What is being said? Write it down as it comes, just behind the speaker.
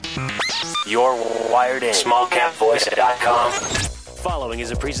You're wired in. SmallCapVoice.com. Following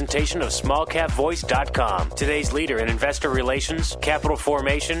is a presentation of SmallCapVoice.com, today's leader in investor relations, capital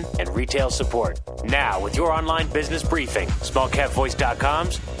formation, and retail support. Now, with your online business briefing,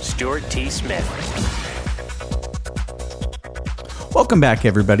 SmallCapVoice.com's Stuart T. Smith. Welcome back,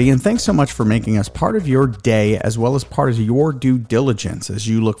 everybody, and thanks so much for making us part of your day as well as part of your due diligence as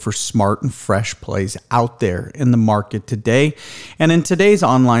you look for smart and fresh plays out there in the market today. And in today's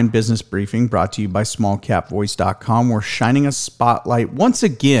online business briefing brought to you by SmallCapVoice.com, we're shining a spotlight once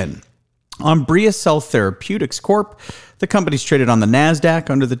again on BriaCell Therapeutics Corp. The company's traded on the Nasdaq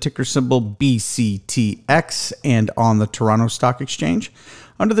under the ticker symbol BCTX and on the Toronto Stock Exchange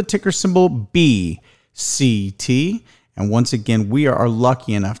under the ticker symbol BCT. And once again, we are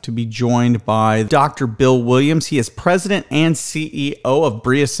lucky enough to be joined by Dr. Bill Williams. He is president and CEO of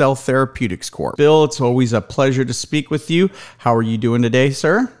BriaCell Therapeutics Corp. Bill, it's always a pleasure to speak with you. How are you doing today,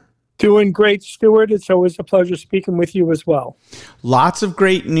 sir? Doing great, Stuart. It's always a pleasure speaking with you as well. Lots of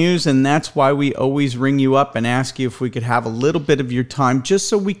great news, and that's why we always ring you up and ask you if we could have a little bit of your time just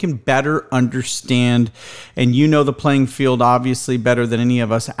so we can better understand, and you know the playing field obviously better than any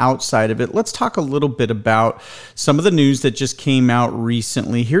of us outside of it. Let's talk a little bit about some of the news that just came out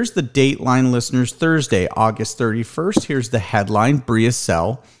recently. Here's the Dateline, listeners. Thursday, August 31st. Here's the headline: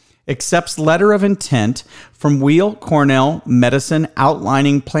 BriaCell accepts letter of intent from Weill Cornell Medicine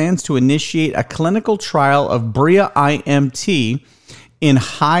outlining plans to initiate a clinical trial of Bria-IMT in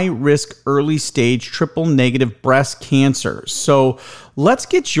high-risk early-stage triple-negative breast cancer. So let's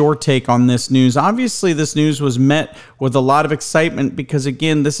get your take on this news. Obviously, this news was met with a lot of excitement because,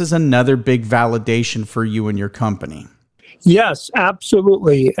 again, this is another big validation for you and your company. Yes,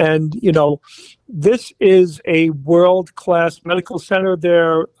 absolutely. And, this is a world-class medical center.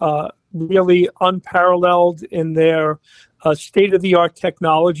 They're really unparalleled in their state-of-the-art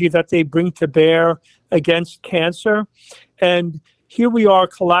technology that they bring to bear against cancer. And here we are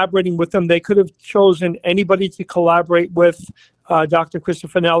collaborating with them. They could have chosen anybody to collaborate with. Dr.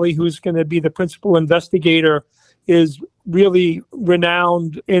 Cristofanilli, who's going to be the principal investigator, is really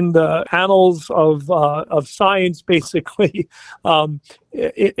renowned in the annals of science, basically,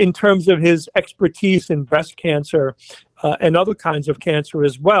 in terms of his expertise in breast cancer and other kinds of cancer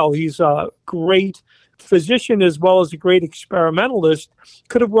as well. He's a great physician as well as a great experimentalist.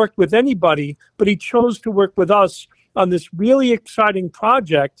 Could have worked with anybody, but he chose to work with us on this really exciting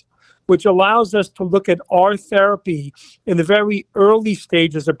project, which allows us to look at our therapy in the very early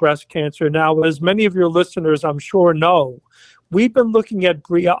stages of breast cancer. Now, as many of your listeners, I'm sure, know, we've been looking at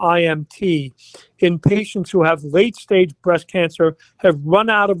Bria-IMT in patients who have late-stage breast cancer, have run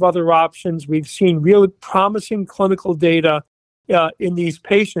out of other options. We've seen really promising clinical data in these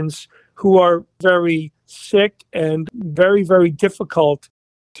patients who are very sick and very, very difficult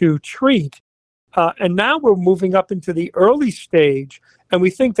to treat. And now we're moving up into the early stage, and we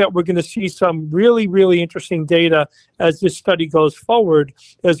think that we're going to see some really, really interesting data as this study goes forward,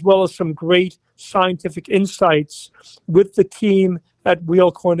 as well as some great scientific insights with the team at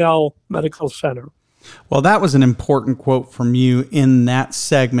Weill Cornell Medical Center. Well, that was an important quote from you in that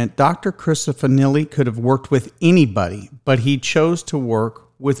segment. Dr. Cristofanilli could have worked with anybody, but he chose to work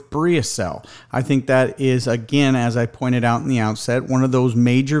with BriaCell. I think that is, again, as I pointed out in the outset, one of those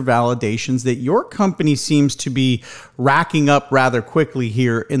major validations that your company seems to be racking up rather quickly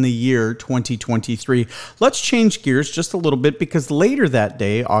here in the year 2023. Let's change gears just a little bit, because later that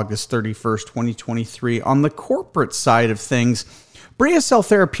day, August 31st, 2023, on the corporate side of things, BriaCell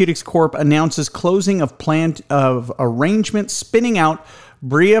Therapeutics Corp announces closing of plan of arrangement spinning out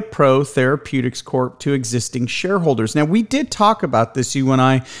BriaPro Therapeutics Corp to existing shareholders. Now, we did talk about this, you and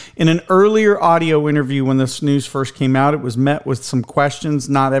I, in an earlier audio interview when this news first came out. It was met with some questions,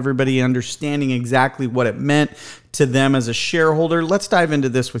 not everybody understanding exactly what it meant to them as a shareholder. Let's dive into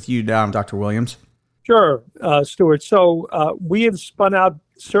this with you now, Dr. Williams. Sure, Stuart. So we have spun out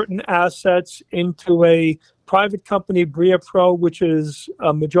certain assets into a private company, BriaPro, which is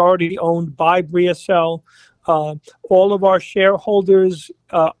majority owned by BriaCell. All of our shareholders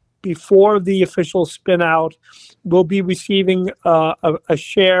before the official spin out will be receiving a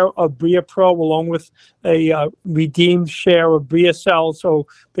share of BriaPro along with a redeemed share of BriaCell. So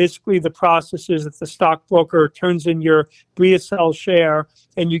basically the process is that the stockbroker turns in your BriaCell share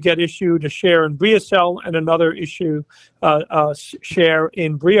and you get issued a share in BriaCell and another issue share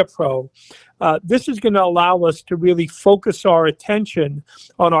in BriaPro. This is going to allow us to really focus our attention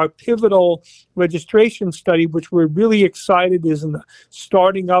on our pivotal registration study, which we're really excited is in the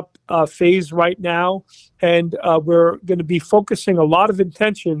starting up phase right now. And we're going to be focusing a lot of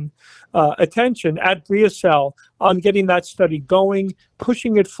attention at BriaCell on getting that study going,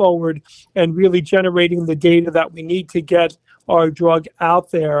 pushing it forward, and really generating the data that we need to get our drug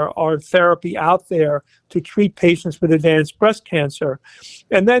out there, our therapy out there to treat patients with advanced breast cancer.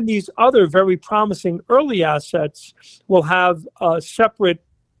 And then these other very promising early assets will have a separate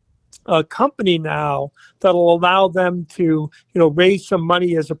company now that will allow them to, raise some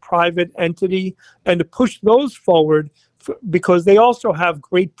money as a private entity and to push those forward because they also have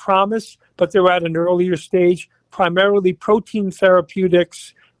great promise, but they're at an earlier stage, primarily protein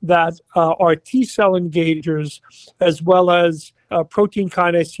therapeutics that are T-cell engagers, as well as protein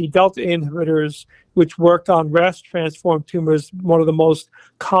kinase delta inhibitors, which work on RAS-transformed tumors, one of the most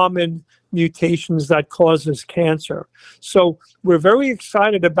common mutations that causes cancer. So we're very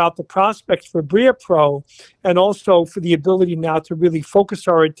excited about the prospects for BriaPro and also for the ability now to really focus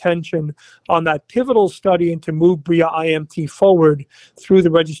our attention on that pivotal study and to move Bria-IMT forward through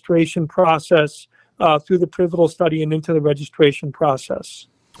the registration process, through the pivotal study and into the registration process.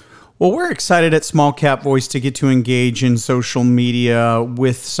 Well, we're excited at Small Cap Voice to get to engage in social media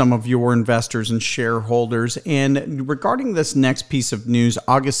with some of your investors and shareholders. And regarding this next piece of news,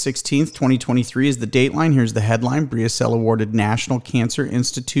 August 16th, 2023 is the dateline. Here's the headline. BriaCell awarded National Cancer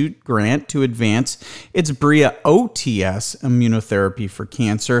Institute grant to advance its Bria-OTS immunotherapy for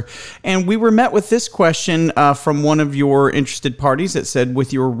cancer. And we were met with this question from one of your interested parties that said,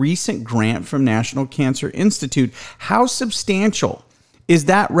 with your recent grant from National Cancer Institute, how substantial is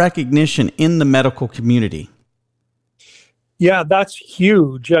that recognition in the medical community? Yeah, that's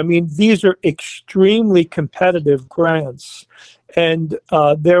huge. I mean, these are extremely competitive grants, and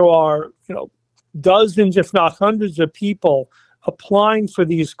there are, dozens, if not hundreds, of people applying for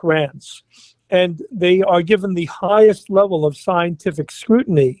these grants, and they are given the highest level of scientific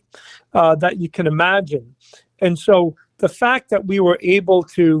scrutiny that you can imagine. And so, the fact that we were able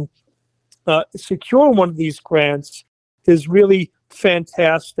to secure one of these grants is really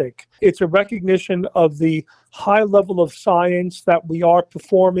fantastic. It's a recognition of the high level of science that we are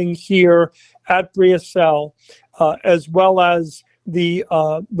performing here at BriaCell, as well as the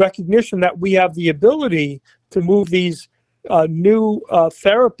recognition that we have the ability to move these new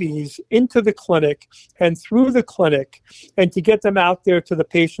therapies into the clinic and through the clinic and to get them out there to the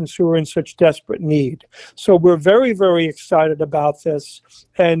patients who are in such desperate need. So we're very, very excited about this,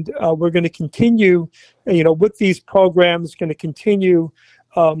 and we're going to continue, with these programs, going to continue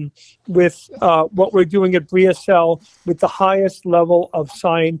with what we're doing at BriaCell with the highest level of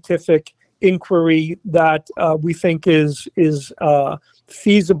scientific inquiry that we think is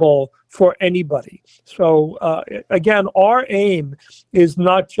feasible for anybody. So again, our aim is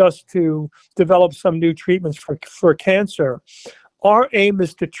not just to develop some new treatments for cancer. Our aim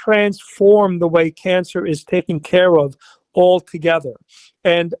is to transform the way cancer is taken care of altogether.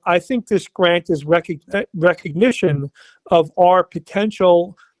 And I think this grant is recognition of our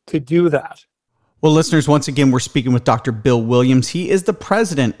potential to do that. Well, listeners, once again, we're speaking with Dr. Bill Williams. He is the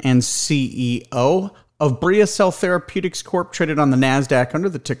president and CEO of BriaCell Therapeutics Corp, traded on the Nasdaq under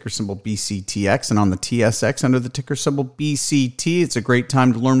the ticker symbol BCTX and on the TSX under the ticker symbol BCT. It's a great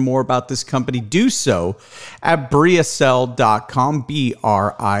time to learn more about this company. Do so at BriaCell.com,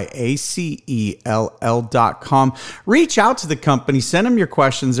 BriaCell.com. Reach out to the company, send them your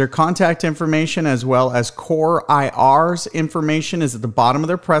questions. Their contact information as well as Core IR's information is at the bottom of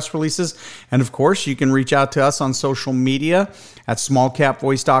their press releases. And of course, you can reach out to us on social media at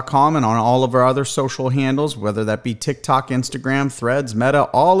smallcapvoice.com and on all of our other social handles, whether that be TikTok, Instagram, Threads, Meta,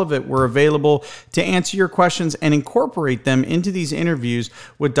 all of it. We're available to answer your questions and incorporate them into these interviews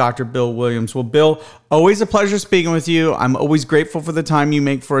with Dr. Bill Williams. Well, Bill, always a pleasure speaking with you. I'm always grateful for the time you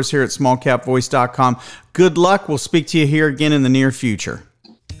make for us here at smallcapvoice.com. Good luck. We'll speak to you here again in the near future.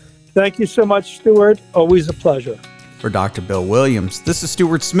 Thank you so much, Stuart. Always a pleasure. For Dr. Bill Williams, this is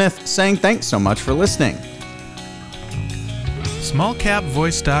Stuart Smith saying thanks so much for listening.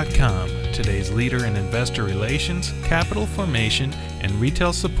 SmallCapVoice.com, today's leader in investor relations, capital formation, and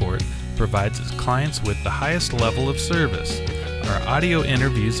retail support, provides its clients with the highest level of service. Our audio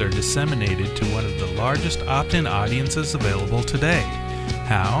interviews are disseminated to one of the largest opt-in audiences available today.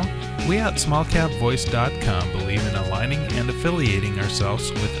 How? We at SmallCapVoice.com believe in aligning and affiliating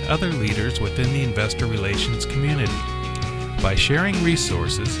ourselves with other leaders within the investor relations community. By sharing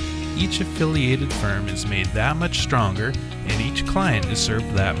resources, each affiliated firm is made that much stronger and each client is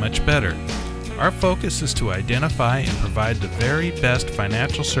served that much better. Our focus is to identify and provide the very best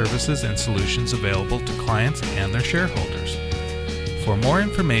financial services and solutions available to clients and their shareholders. For more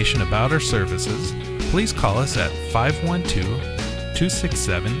information about our services, please call us at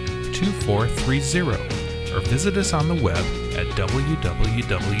 512-267-2430 or visit us on the web at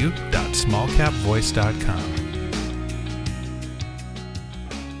www.smallcapvoice.com.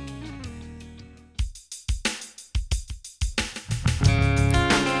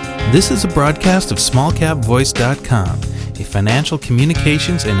 This is a broadcast of smallcapvoice.com, a financial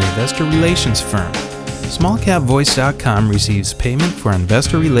communications and investor relations firm. Smallcapvoice.com receives payment for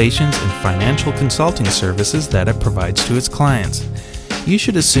investor relations and financial consulting services that it provides to its clients. You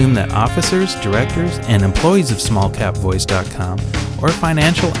should assume that officers, directors, and employees of smallcapvoice.com or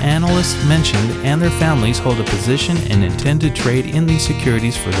financial analysts mentioned and their families hold a position and intend to trade in these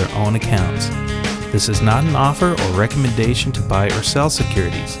securities for their own accounts. This is not an offer or recommendation to buy or sell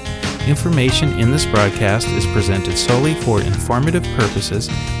securities. Information in this broadcast is presented solely for informative purposes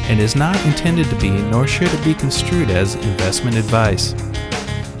and is not intended to be, nor should it be construed as, investment advice.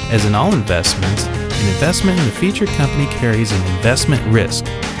 As in all investments, an investment in the featured company carries an investment risk.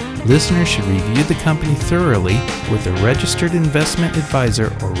 Listeners should review the company thoroughly with a registered investment advisor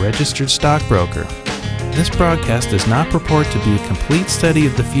or registered stockbroker. This broadcast does not purport to be a complete study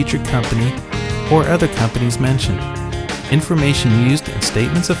of the featured company or other companies mentioned. Information used and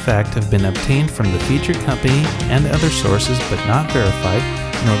statements of fact have been obtained from the featured company and other sources but not verified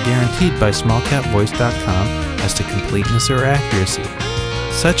nor guaranteed by smallcapvoice.com as to completeness or accuracy.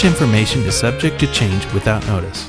 Such information is subject to change without notice.